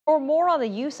For more on the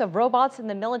use of robots in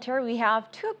the military, we have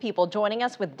two people joining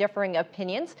us with differing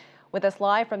opinions. With us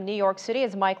live from New York City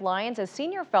is Mike Lyons, a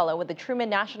senior fellow with the Truman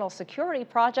National Security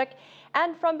Project,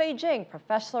 and from Beijing,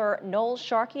 Professor Noel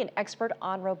Sharkey, an expert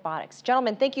on robotics.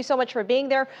 Gentlemen, thank you so much for being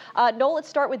there. Noel, let's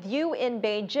start with you in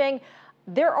Beijing.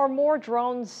 There are more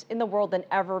drones in the world than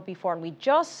ever before, and we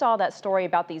just saw that story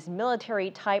about these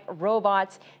military-type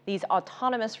robots, these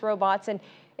autonomous robots, and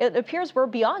it appears we're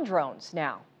beyond drones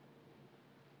now.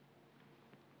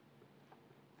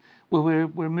 Well,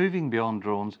 we're moving beyond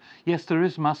drones. Yes, there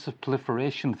is massive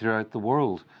proliferation throughout the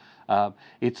world.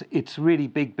 It's really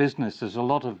big business. There's a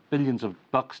lot of billions of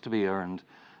bucks to be earned,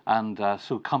 and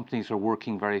so companies are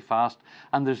working very fast.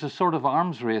 And there's a sort of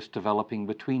arms race developing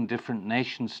between different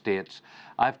nation states.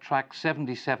 I've tracked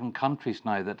 77 countries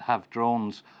now that have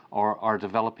drones or are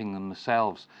developing them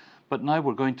themselves. But now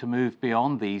we're going to move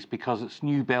beyond these because it's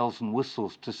new bells and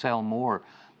whistles to sell more.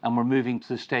 And we're moving to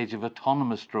the stage of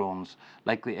autonomous drones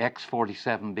like the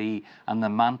X-47B and the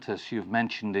Mantis you've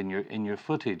mentioned in your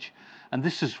footage. And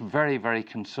this is very, very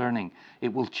concerning.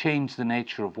 It will change the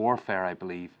nature of warfare, I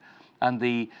believe. And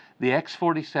the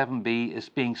X-47B is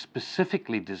being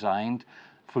specifically designed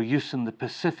for use in the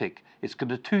Pacific. It's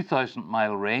got a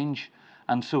 2,000-mile range,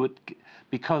 and so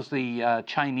because the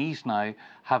Chinese now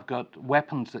have got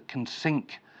weapons that can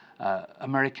sink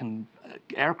American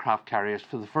aircraft carriers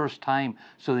for the first time,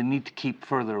 so they need to keep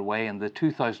further away in the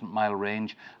 2,000-mile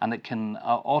range, and it can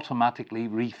automatically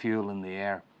refuel in the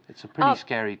air. It's a pretty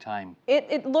scary time.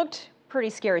 It looked pretty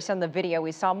scary, some of the video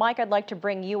we saw. Mike, I'd like to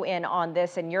bring you in on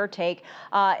this and your take.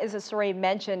 As the story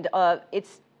mentioned,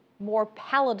 it's more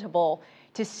palatable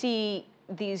to see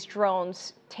these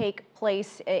drones take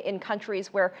place in countries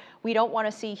where we don't want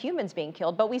to see humans being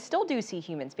killed, but we still do see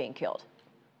humans being killed.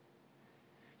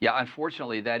 Yeah,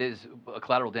 unfortunately, that is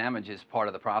collateral damage is part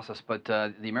of the process. But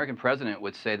the American president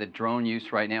would say that drone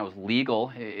use right now is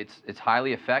legal. It's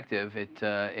highly effective.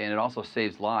 And it also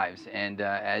saves lives. And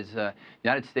as the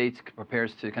United States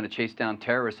prepares to kind of chase down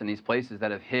terrorists in these places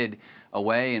that have hid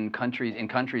away in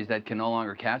countries that can no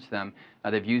longer catch them,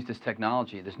 they've used this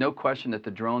technology. There's no question that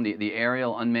the drone, the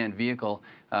aerial unmanned vehicle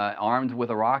armed with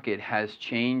a rocket, has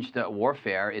changed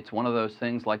warfare. It's one of those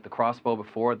things like the crossbow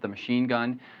before, the machine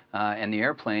gun, and the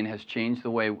airplane has changed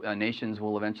the way nations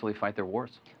will eventually fight their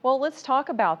wars. Well, let's talk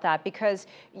about that because,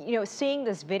 you know, seeing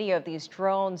this video of these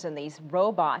drones and these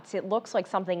robots, it looks like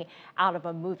something out of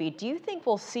a movie. Do you think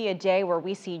we'll see a day where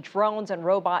we see drones and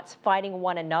robots fighting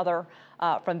one another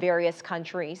from various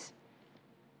countries?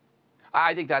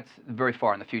 I think that's very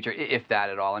far in the future, if that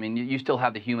at all. I mean, you still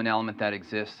have the human element that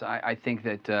exists. I think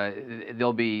that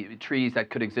there'll be treaties that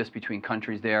could exist between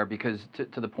countries there because,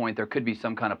 to the point, there could be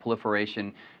some kind of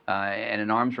proliferation and an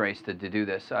arms race to do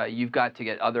this. You've got to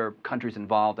get other countries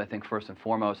involved, I think, first and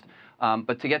foremost.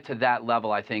 But to get to that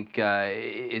level, I think,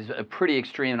 is pretty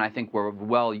extreme, and I think we're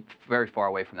very far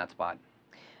away from that spot.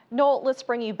 Noel, let's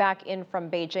bring you back in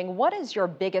from Beijing. What is your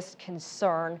biggest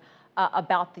concern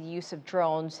about the use of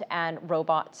drones and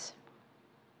robots?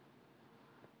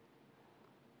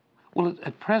 Well,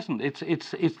 at present,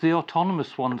 it's the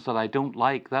autonomous ones that I don't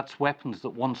like. That's weapons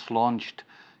that once launched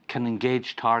can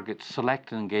engage targets,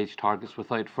 select and engage targets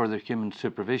without further human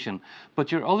supervision. But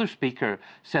your other speaker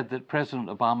said that President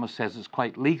Obama says it's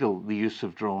quite legal, the use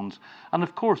of drones. And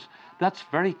of course, that's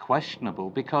very questionable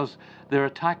because they're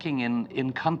attacking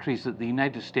in countries that the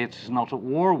United States is not at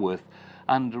war with.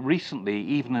 And recently,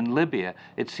 even in Libya,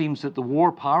 it seems that the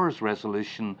War Powers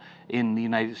Resolution in the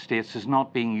United States is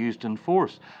not being used in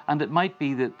force. And it might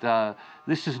be that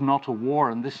this is not a war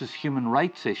and this is human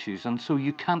rights issues. And so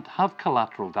you can't have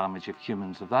collateral damage of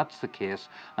humans if that's the case.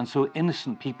 And so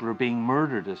innocent people are being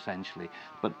murdered, essentially.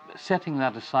 But setting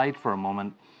that aside for a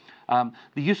moment,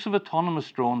 the use of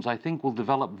autonomous drones, I think, will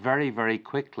develop very, very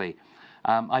quickly.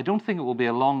 I don't think it will be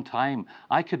a long time.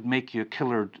 I could make you a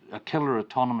killer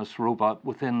autonomous robot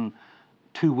within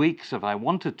 2 weeks if I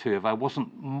wanted to, if I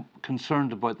wasn't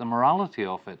concerned about the morality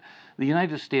of it. The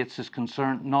United States is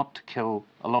concerned not to kill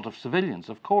a lot of civilians,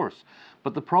 of course.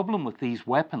 But the problem with these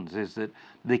weapons is that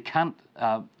they can't,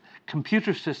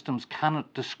 computer systems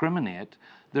cannot discriminate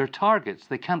their targets.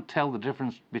 They can't tell the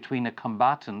difference between a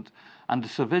combatant and a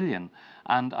civilian.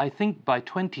 And I think by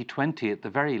 2020, at the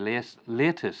very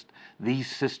latest,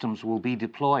 these systems will be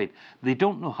deployed. They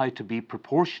don't know how to be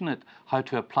proportionate, how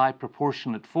to apply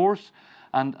proportionate force.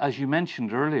 And as you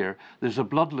mentioned earlier, there's a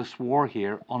bloodless war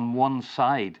here on one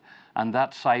side, and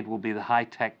that side will be the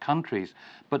high-tech countries,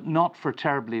 but not for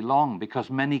terribly long because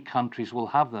many countries will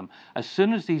have them. As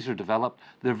soon as these are developed,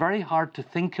 they're very hard to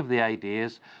think of the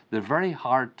ideas, they're very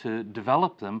hard to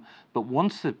develop them, but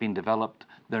once they've been developed,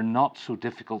 they're not so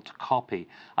difficult to copy.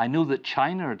 I know that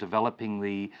China are developing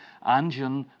the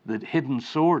Anjun, the hidden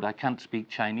sword. I can't speak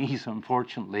Chinese,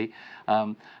 unfortunately,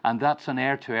 and that's an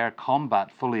air-to-air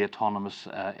combat, fully autonomous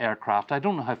aircraft. I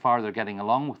don't know how far they're getting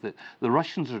along with it. The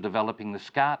Russians are developing the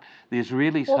Scat. The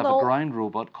Israelis have a ground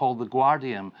robot called the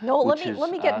Guardian, which is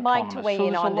let me get Mike to weigh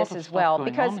in on this as well,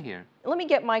 because let me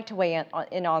get Mike to weigh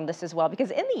in on this as well,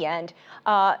 because in the end,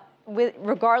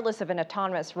 regardless of an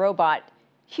autonomous robot,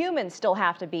 humans still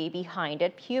have to be behind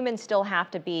it. Humans still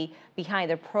have to be behind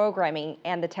the programming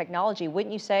and the technology,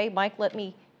 wouldn't you say, Mike? Let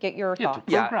me get your thoughts.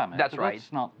 Yeah, that's right.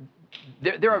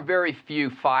 There are very few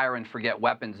fire and forget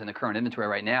weapons in the current inventory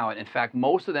right now. And in fact,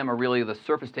 most of them are really the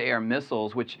surface-to-air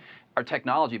missiles, which are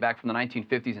technology back from the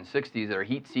 1950s and 60s that are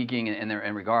heat-seeking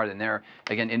in regard, and they're,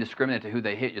 again, indiscriminate to who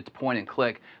they hit. It's point and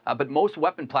click. But most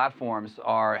weapon platforms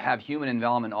have human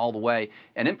involvement all the way,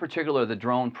 and in particular, the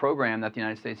drone program that the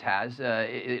United States has,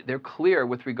 they're clear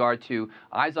with regard to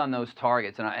eyes on those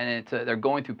targets, and they're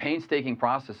going through painstaking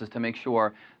processes to make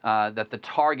sure that the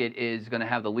target is going to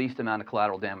have the least amount of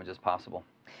collateral damage as possible.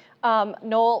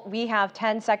 Noel, we have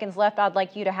 10 seconds left. I'd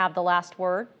like you to have the last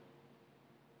word.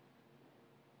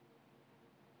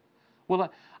 Well,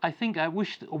 I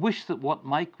wish that what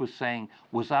Mike was saying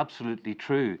was absolutely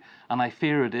true, and I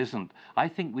fear it isn't. I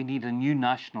think we need a new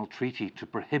national treaty to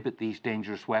prohibit these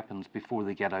dangerous weapons before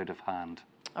they get out of hand.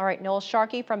 All right, Noel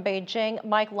Sharkey from Beijing,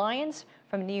 Mike Lyons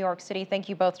from New York City. Thank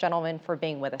you both, gentlemen, for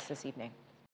being with us this evening.